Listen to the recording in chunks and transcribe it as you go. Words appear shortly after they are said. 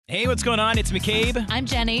Hey, what's going on? It's McCabe. I'm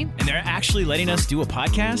Jenny. And they're actually letting us do a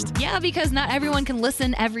podcast? Yeah, because not everyone can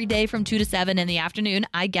listen every day from 2 to 7 in the afternoon.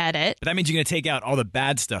 I get it. But that means you're going to take out all the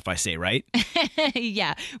bad stuff I say, right?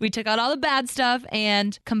 Yeah, we took out all the bad stuff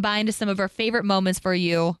and combined some of our favorite moments for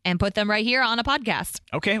you and put them right here on a podcast.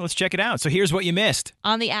 Okay, let's check it out. So here's what you missed.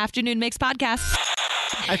 On the Afternoon Mix podcast.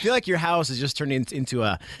 I feel like your house is just turned into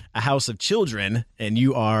a house of children, and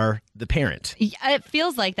you are the parent. It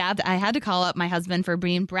feels like that. I had to call up my husband for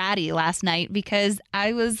being bratty last night because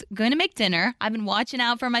I was going to make dinner. I've been watching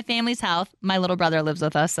out for my family's health. My little brother lives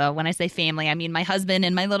with us, so when I say family, I mean my husband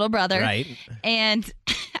and my little brother. Right. And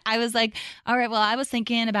I was like, all right, well, I was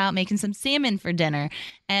thinking about making some salmon for dinner.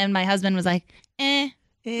 And my husband was like, I'm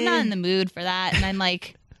not in the mood for that. And I'm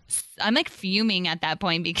like fuming at that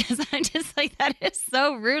point because I'm just like, that is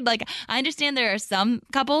so rude. Like, I understand there are some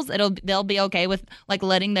couples they'll be okay with like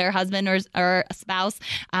letting their husband or spouse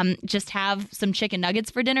just have some chicken nuggets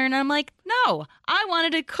for dinner, and I'm like, no, I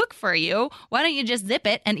wanted to cook for you. Why don't you just zip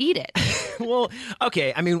it and eat it? Well,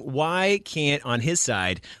 okay. I mean, why can't on his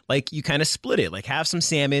side, like, you kind of split it, like have some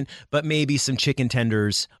salmon, but maybe some chicken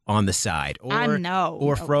tenders on the side, or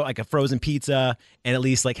like a frozen pizza, and at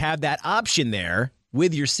least like have that option there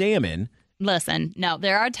with your salmon. Listen, no,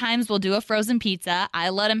 there are times we'll do a frozen pizza. I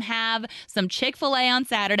let him have some Chick-fil-A on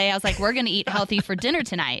Saturday. I was like, we're going to eat healthy for dinner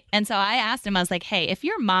tonight. And so I asked him, I was like, hey, if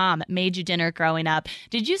your mom made you dinner growing up,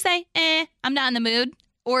 did you say, I'm not in the mood?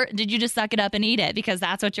 Or did you just suck it up and eat it? Because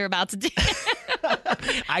that's what you're about to do.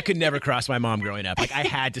 I could never cross my mom growing up. Like, I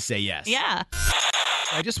had to say yes. Yeah.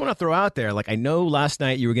 I just want to throw out there, like, I know last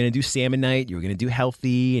night you were going to do salmon night. You were going to do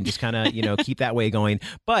healthy and just kind of, keep that way going.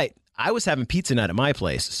 But I was having pizza night at my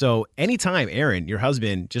place. So anytime Aaron, your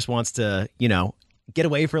husband, just wants to, get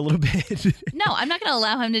away for a little bit. No, I'm not going to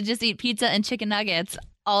allow him to just eat pizza and chicken nuggets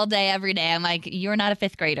all day, every day. I'm like, you're not a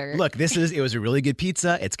fifth grader. Look, it was a really good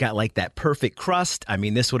pizza. It's got like that perfect crust. I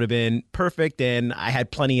mean, this would have been perfect. And I had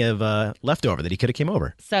plenty of leftover that he could have came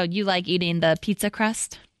over. So you like eating the pizza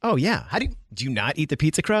crust? Oh, yeah. Do you not eat the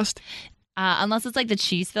pizza crust? Unless it's like the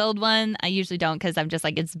cheese-filled one. I usually don't because I'm just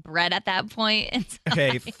like, it's bread at that point. And so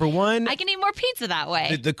okay, for one, I can eat more pizza that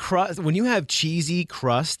way. The crust, when you have cheesy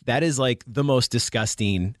crust, that is like the most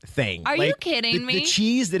disgusting thing. Are you kidding me? The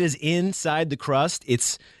cheese that is inside the crust,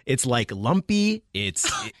 it's like lumpy.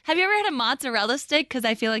 Have you ever had a mozzarella stick? Because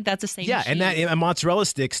I feel like that's the same. Yeah, cheese. and a mozzarella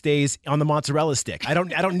stick stays on the mozzarella stick. I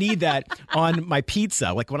don't need that on my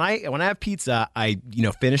pizza. Like when I have pizza, I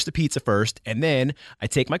finish the pizza first, and then I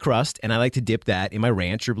take my crust and I like to dip that in my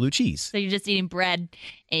ranch or blue cheese. So you're just eating bread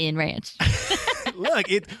and ranch. Look,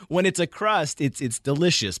 when it's a crust, it's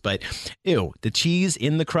delicious. But ew, the cheese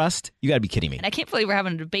in the crust, you got to be kidding me. And I can't believe we're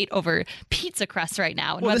having a debate over pizza crust right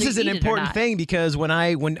now. And well, this whether is you an eat it or important not. thing because when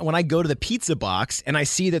I go to the pizza box and I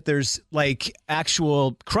see that there's like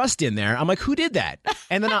actual crust in there, I'm like, who did that?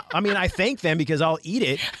 And then I thank them because I'll eat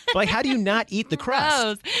it. But like, how do you not eat the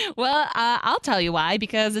crust? Gross. Well, I'll tell you why.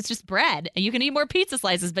 Because it's just bread. You can eat more pizza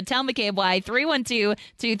slices. But tell McCabe why.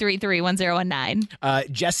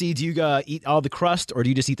 312-233-1019. Jesse, do you eat all the crust or do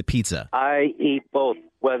you just eat the pizza? I eat both,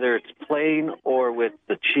 whether it's plain or with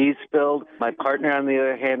the cheese filled. My partner, on the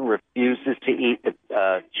other hand, refuses to eat the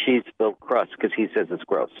cheese filled crust because he says it's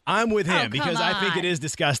gross. I'm with him come because I think it is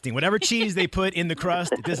disgusting. Whatever cheese they put in the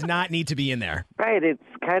crust, it does not need to be in there. Right, it's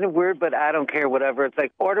kind of weird, but I don't care, whatever. It's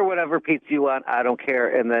like, order whatever pizza you want, I don't care.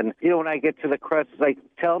 And then, when I get to the crust, it's like,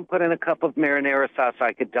 tell them put in a cup of marinara sauce so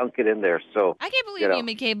I could dunk it in there. So I can't believe you,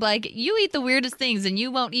 McCabe. Like, you eat the weirdest things and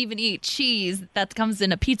you won't even eat cheese that comes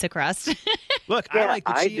in a pizza crust. Look, Yeah, I like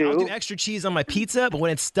the cheese. I'll do extra cheese on my pizza, but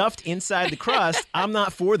when it's stuffed inside the crust, I'm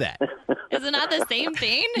not for that. Is it not the same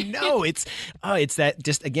thing? No, it's that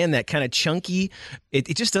just again that kind of chunky.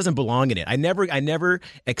 It just doesn't belong in it. I never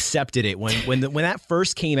accepted it when that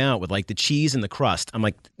first came out with like the cheese and the crust. I'm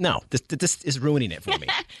like, no, this is ruining it for me.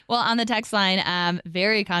 Well, on the text line,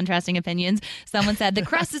 very contrasting opinions. Someone said the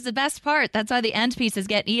crust is the best part. That's why the end pieces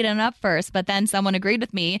get eaten up first. But then someone agreed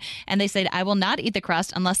with me and they said, I will not eat the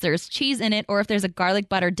crust unless there's cheese in it or if there's a garlic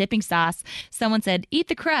butter dipping sauce. Someone said, eat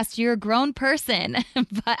the crust. You're a grown person.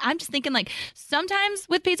 But I'm just thinking like sometimes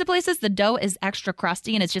with pizza places, the dough is extra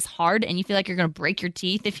crusty and it's just hard and you feel like you're going to break your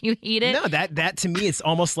teeth if you eat it. No, that to me, it's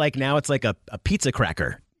almost like now it's like a pizza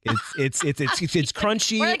cracker. It's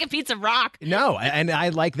crunchy. Or like a pizza rock. No, and I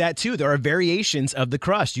like that too. There are variations of the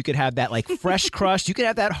crust. You could have that like fresh crust. You could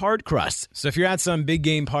have that hard crust. So if you're at some big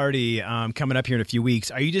game party coming up here in a few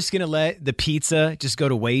weeks, are you just going to let the pizza just go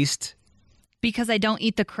to waste? Because I don't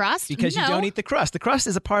eat the crust? Because No. you don't eat the crust. The crust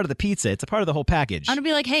is a part of the pizza. It's a part of the whole package. I'm going to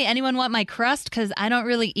be like, hey, anyone want my crust? Because I don't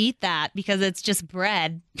really eat that because it's just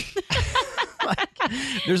bread.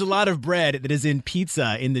 There's a lot of bread that is in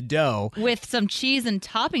pizza in the dough. With some cheese and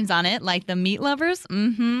toppings on it, like the meat lovers.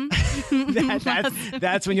 Mm-hmm.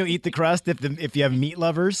 That's when you'll eat the crust if you have meat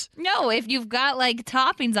lovers? No, if you've got like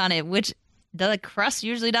toppings on it, which the crust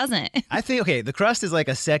usually doesn't. I think, the crust is like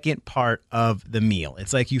a second part of the meal.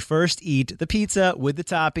 It's like you first eat the pizza with the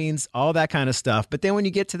toppings, all that kind of stuff. But then when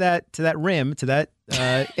you get to that rim, to that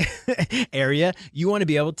area, you want to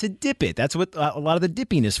be able to dip it. That's what a lot of the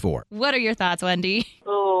dipping is for. What are your thoughts, Wendy?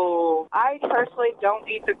 Oh, I personally don't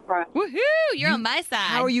eat the crust. Woohoo! You're on my side.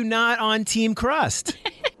 How are you not on Team Crust?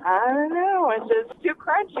 I don't know. It's just too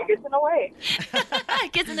crunchy. It gets in the way.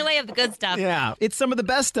 It gets in the way of the good stuff. Yeah, it's some of the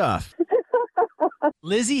best stuff.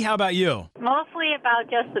 Lizzie, how about you? Mostly about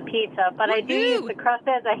just the pizza, but I do use the crust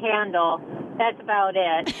as a handle. That's about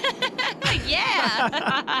it. Yeah.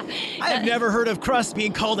 I have never heard of crust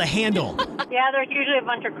being called a handle. Yeah, there's usually a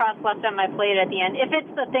bunch of crust left on my plate at the end. If it's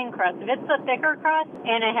the thin crust. If it's the thicker crust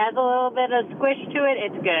and it has a little bit of squish to it,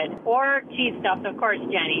 it's good. Or cheese stuffed, of course,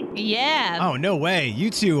 Jenny. Yeah. Oh, no way. You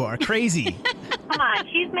two are crazy. Come on,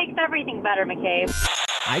 cheese makes everything better, McCabe.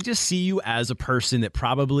 I just see you as a person that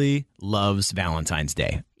probably loves Valentine's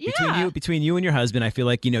Day. Yeah. Between you and your husband, I feel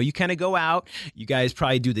like, you kind of go out. You guys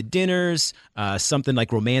probably do the dinners, something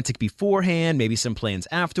like romantic beforehand, maybe some plans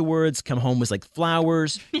afterwards, come home with like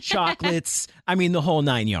flowers, chocolates. I mean, the whole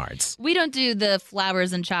 9 yards. We don't do the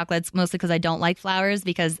flowers and chocolates, mostly because I don't like flowers,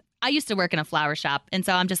 because I used to work in a flower shop. And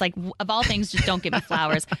so I'm just like, of all things, just don't give me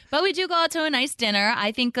flowers. But we do go out to a nice dinner.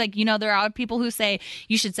 I think, there are people who say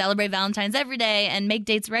you should celebrate Valentine's every day and make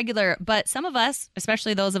dates regular. But some of us,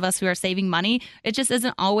 especially those of us who are saving money, it just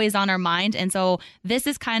isn't always on our mind. And so this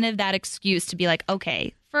is kind of that excuse to be like,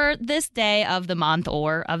 okay, for this day of the month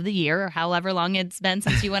or of the year, or however long it's been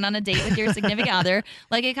since you went on a date with your significant other,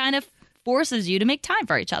 it kind of forces you to make time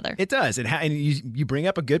for each other. It does. And you bring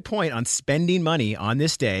up a good point on spending money on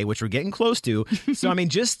this day, which we're getting close to. So, I'm going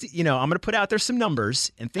to put out there some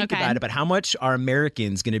numbers and think about it, but how much are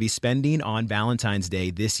Americans going to be spending on Valentine's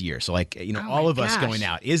Day this year? So, all of us going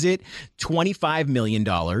out. Is it $25 million?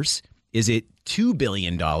 Is it $2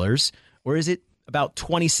 billion? Or is it about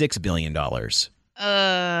 $26 billion?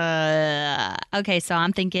 Okay, so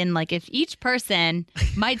I'm thinking if each person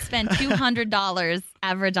might spend $200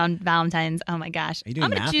 average on Valentine's. Oh my gosh. Are you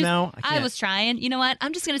doing math now? I was trying. You know what?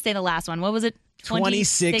 I'm just going to say the last one. What was it?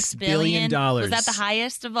 $26 billion. Was that the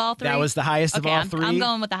highest of all three? That was the highest of all three. I'm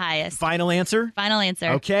going with the highest. Final answer? Final answer.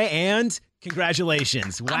 Okay, and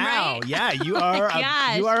congratulations. Wow. Right. Yeah, you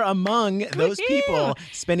are among those people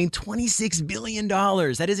spending $26 billion.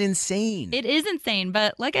 That is insane. It is insane.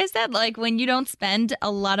 But like I said, when you don't spend a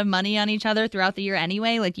lot of money on each other throughout the year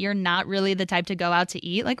anyway, you're not really the type to go out to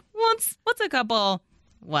eat. Once a couple,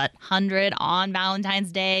 100 on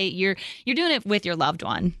Valentine's Day, you're doing it with your loved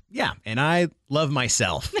one. Yeah, and I love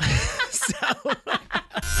myself. So...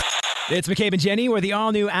 It's McCabe and Jenny. We're the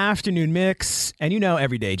all-new afternoon mix. And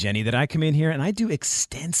every day, Jenny, that I come in here and I do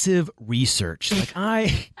extensive research.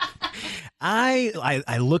 I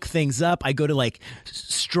look things up. I go to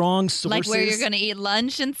strong sources. Where you're going to eat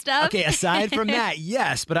lunch and stuff? Okay, aside from that,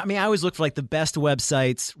 yes. But I always look for the best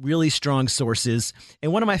websites, really strong sources.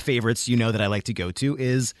 And one of my favorites, that I like to go to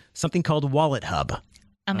is something called Wallet Hub.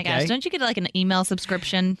 Oh my gosh, don't you get an email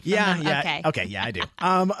subscription? Yeah. Okay, yeah, I do.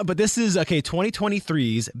 But this is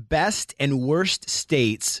 2023's best and worst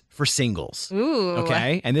states for singles. Ooh.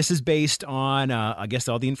 Okay, and this is based on I guess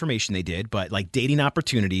all the information they did, but dating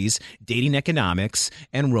opportunities, dating economics,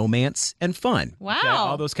 and romance and fun. Wow. Okay,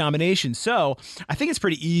 all those combinations. So I think it's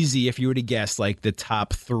pretty easy if you were to guess the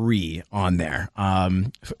top 3 on there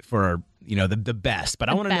for the best, but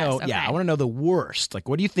I want to know. Okay. Yeah, I want to know the worst.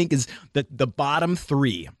 What do you think is the bottom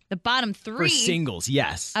 3? The bottom 3 for singles?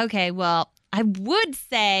 Yes. Okay. Well, I would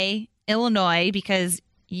say Illinois because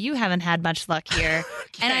you haven't had much luck here,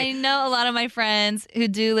 Okay. And I know a lot of my friends who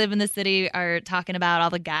do live in the city are talking about all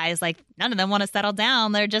the guys. None of them want to settle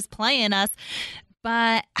down; they're just playing us.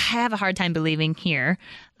 But I have a hard time believing here.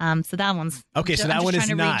 So that one's okay. So that one is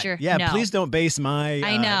not. No. Please don't base my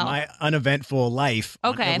my uneventful life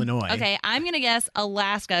on Illinois. Okay, I'm gonna guess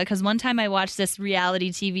Alaska because one time I watched this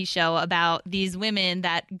reality TV show about these women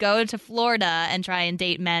that go to Florida and try and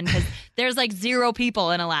date men because there's 0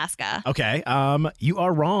 people in Alaska. Okay. You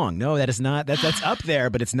are wrong. No, that is not. That's up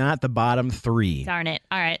there, but it's not the bottom 3. Darn it.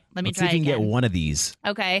 All right, let me Let's try see if you again. can get one of these.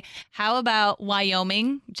 Okay. How about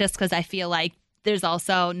Wyoming? Just because I feel like there's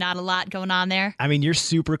also not a lot going on there. I mean, you're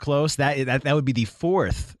super close. That would be the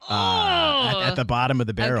 4th at the bottom of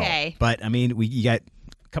the barrel. Okay. But I mean, you got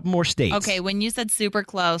a couple more states. Okay, when you said super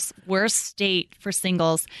close, worst state for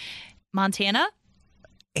singles, Montana?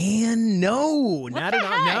 And no, not at all.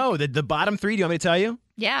 heck? No, the bottom three, do you want me to tell you?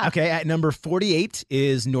 Yeah. Okay, at number 48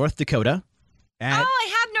 is North Dakota. I have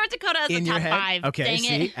North Dakota as In the your top head? 5. Okay, Dang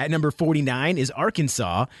see? it. At number 49 is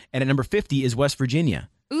Arkansas, and at number 50 is West Virginia.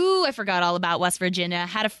 Ooh, I forgot all about West Virginia.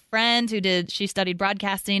 Had a friend she studied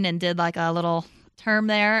broadcasting and did like a little term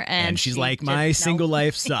there. And she's she like, just- my no. single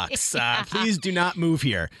life sucks. Yeah. Please do not move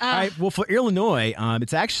here. All right. Well, for Illinois,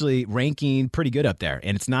 it's actually ranking pretty good up there.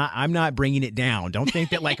 And I'm not bringing it down. Don't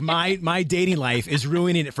think that like my dating life is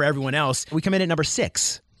ruining it for everyone else. We come in at number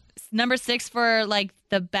 6. Number 6 for like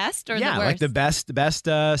the best or the worst? Like the best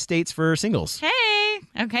states for singles. Hey.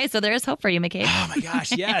 Okay, so there is hope for you, McCabe. Oh my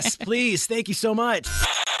gosh, yes, please. Thank you so much.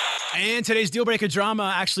 And today's deal breaker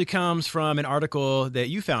drama actually comes from an article that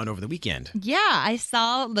you found over the weekend. Yeah, I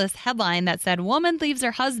saw this headline that said, woman leaves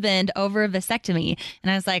her husband over vasectomy. And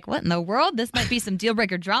I was like, what in the world? This might be some deal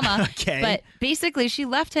breaker drama. Okay. But basically, she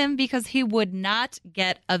left him because he would not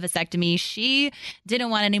get a vasectomy. She didn't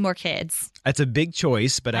want any more kids. That's a big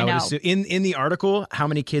choice, but I would know. assume in the article, how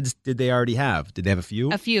many kids did they already have? Did they have a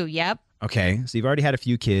few? A few, yep. Okay, so you've already had a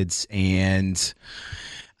few kids, and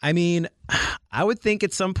I mean, I would think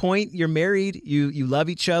at some point you're married, you love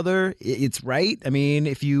each other, it's right. I mean,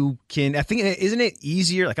 if you can, I think, isn't it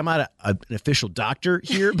easier? Like, I'm not an official doctor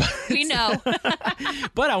here, but We know.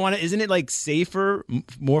 but isn't it like safer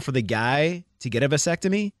more for the guy to get a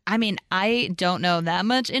vasectomy? I mean, I don't know that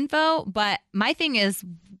much info, but my thing is,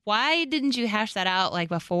 why didn't you hash that out like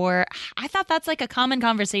before? I thought that's like a common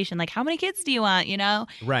conversation. Like, how many kids do you want, you know?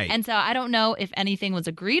 Right. And so I don't know if anything was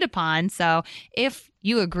agreed upon. So if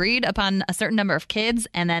you agreed upon a certain number of kids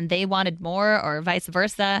and then they wanted more or vice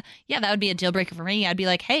versa, yeah, that would be a deal breaker for me. I'd be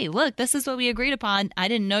like, hey, look, this is what we agreed upon. I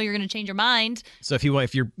didn't know you're going to change your mind. So if your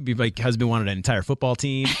like husband wanted an entire football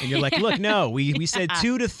team and you're like, look, no, we said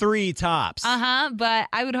 2 to 3 tops. But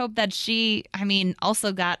I would hope that she,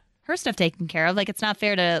 also got her stuff taken care of. Like, it's not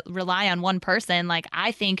fair to rely on one person. Like,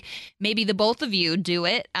 I think maybe the both of you do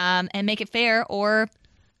it and make it fair, or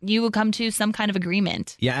you will come to some kind of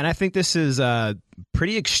agreement. Yeah, and I think this is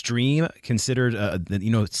pretty extreme considered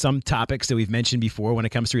some topics that we've mentioned before when it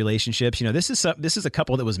comes to relationships. This is a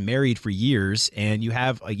couple that was married for years, and you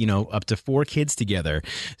have up to 4 kids together.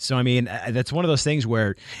 So I mean, that's one of those things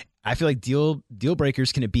where I feel like deal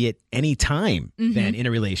breakers can be at any time then in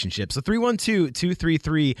a relationship. So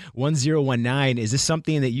 312-233-1019, is this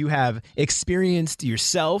something that you have experienced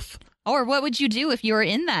yourself? Or what would you do if you were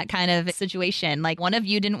in that kind of situation? Like, one of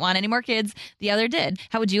you didn't want any more kids, the other did.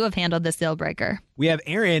 How would you have handled this deal breaker? We have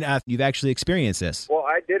Aaron. You've actually experienced this. Well,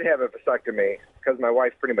 I did have a vasectomy because my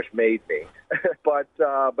wife pretty much made me. but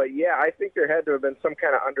yeah, I think there had to have been some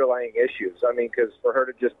kind of underlying issues. I mean, because for her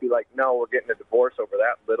to just be like, no, we're getting a divorce over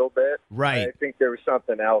that little bit. Right. I think there was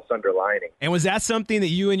something else underlining. And was that something that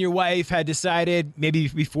you and your wife had decided maybe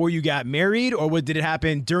before you got married, or did it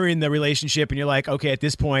happen during the relationship and you're like, okay, at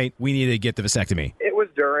this point, we need to get the vasectomy? It was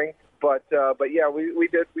during, but yeah, we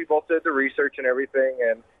both did the research and everything,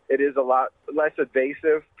 and it is a lot less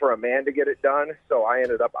invasive for a man to get it done, so I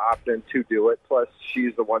ended up opting to do it. Plus,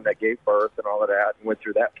 she's the one that gave birth and all of that and went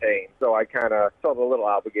through that pain. So I kind of felt a little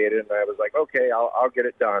obligated, and I was like, okay, I'll get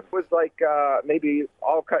it done. It was like maybe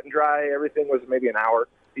all cut and dry. Everything was maybe an hour.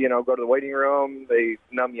 Go to the waiting room. They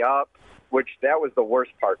numb you up, which that was the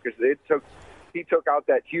worst part because he took out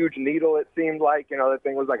that huge needle, it seemed like. That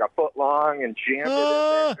thing was like a foot long and jammed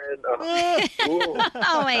it in there.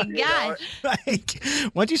 Oh, my gosh. Like,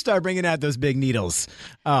 once you start bringing out those big needles,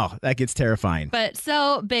 that gets terrifying. But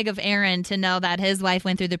so big of Aaron to know that his wife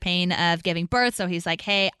went through the pain of giving birth. So he's like,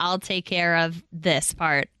 hey, I'll take care of this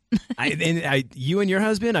part. You and your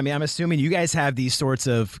husband, I'm assuming you guys have these sorts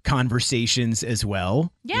of conversations as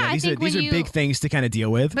well. Yeah, I think these are big things to kind of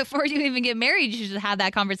deal with. Before you even get married, you should have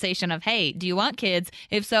that conversation of, hey, do you want kids?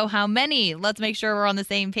 If so, how many? Let's make sure we're on the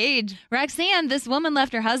same page. Roxanne, this woman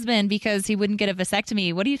left her husband because he wouldn't get a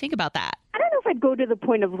vasectomy. What do you think about that? I don't know if I'd go to the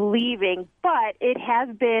point of leaving, but it has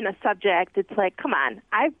been a subject. It's like, come on,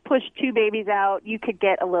 I've pushed 2 babies out. You could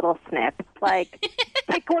get a little snip. Like,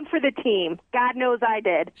 pick one for the team. God knows I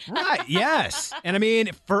did. Right, yes. And I mean,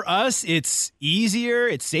 for us, it's easier,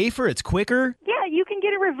 it's safer, it's quicker. Yeah, you can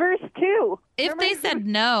get it reversed, too. If they said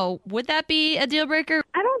no, would that be a deal breaker?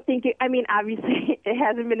 I don't think obviously it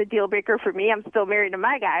hasn't been a deal breaker for me. I'm still married to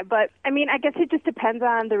my guy. But, I guess it just depends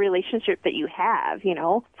on the relationship that you have,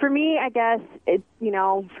 For me, I guess, it,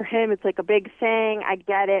 for him, it's like a big thing. I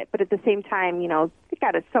get it. But at the same time, you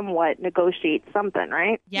got to somewhat negotiate something,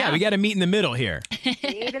 right? Yeah, we got to meet in the middle here.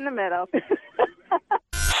 Meet in the middle.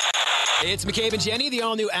 It's McCabe and Jenny, the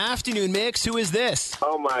all-new afternoon mix. Who is this?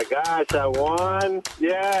 Oh, my gosh, I won.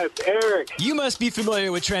 Yes, Eric. You must be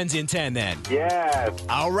familiar with Trends in 10 then. Yes.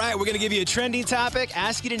 All right, we're going to give you a trending topic,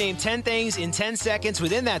 ask you to name 10 things in 10 seconds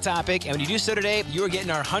within that topic. And when you do so today, you are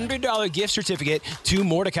getting our $100 gift certificate to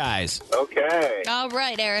Mordecai's. Okay. All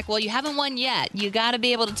right, Eric. Well, you haven't won yet. You got to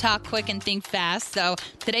be able to talk quick and think fast. So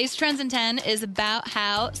today's Trends in 10 is about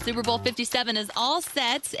how Super Bowl 57 is all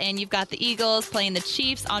set, and you've got the Eagles playing the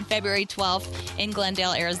Chiefs on February 12th in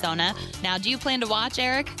Glendale, Arizona. Now, do you plan to watch,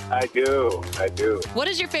 Eric? I do. What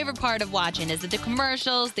is your favorite part of watching? Is it the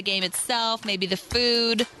commercials, the game itself, maybe the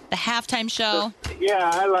food, the halftime show?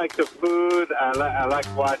 Yeah, I like the food. I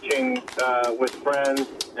like watching with friends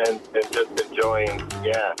and just enjoying.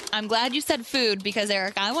 Yeah. I'm glad you said food because,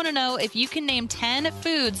 Eric, I want to know if you can name 10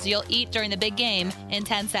 foods you'll eat during the big game in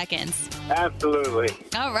 10 seconds. Absolutely.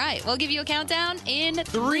 All right. We'll give you a countdown in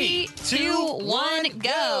 3, 2, 2, 1,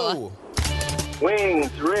 go.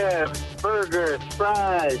 Wings, ribs, burgers,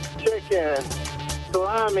 fries, chicken,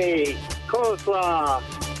 salami, coleslaw,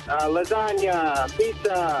 lasagna,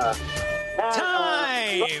 pizza.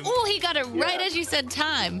 Time! Oh, he got it right as you said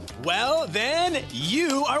time. Well, then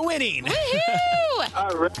you are winning. Woohoo!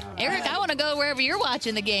 All right. Eric, I want to go wherever you're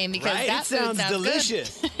watching the game because Right? that It sounds food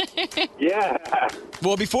delicious. Good. Yeah.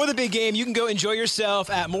 Well, before the big game, you can go enjoy yourself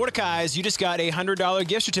at Mordecai's. You just got a $100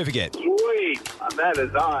 gift certificate. Sweet. That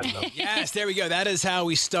is awesome. Yes, there we go. That is how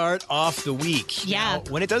we start off the week. Yeah. Now,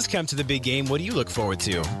 when it does come to the big game, what do you look forward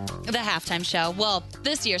to? The halftime show. Well,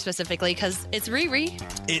 this year specifically because it's Riri,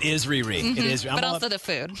 It is Riri. It is. but also the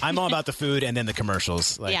food. I'm all about the food and then the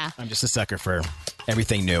commercials. Yeah. I'm just a sucker for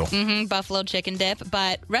everything new. Buffalo chicken dip.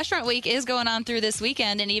 But Restaurant Week is going on through this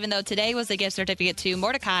weekend, and even though today was a gift certificate to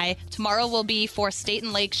Mordecai, tomorrow will be for State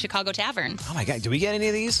and Lake Chicago Tavern. Oh my God, do we get any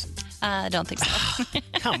of these? Don't think so.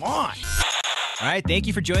 Come on. All right, thank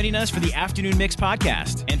you for joining us for the Afternoon Mix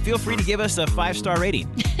podcast. And feel free to give us a 5-star rating.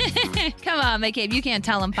 Come on, McCabe. You can't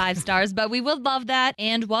tell them 5 stars, but we would love that.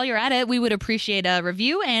 And while you're at it, we would appreciate a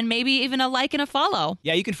review and maybe even a like and a follow.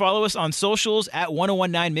 Yeah, you can follow us on socials at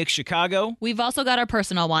 1019 Mix Chicago. We've also got our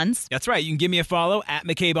personal ones. That's right. You can give me a follow at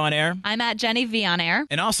McCabe on Air. I'm at Jenny V on air.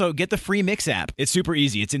 And also get the free Mix app. It's super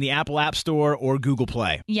easy. It's in the Apple App Store or Google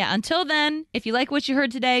Play. Yeah, until then, if you like what you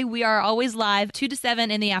heard today, we are always live 2 to 7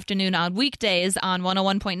 in the afternoon on weekdays on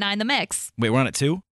 101.9 The Mix. Wait, we're on it too?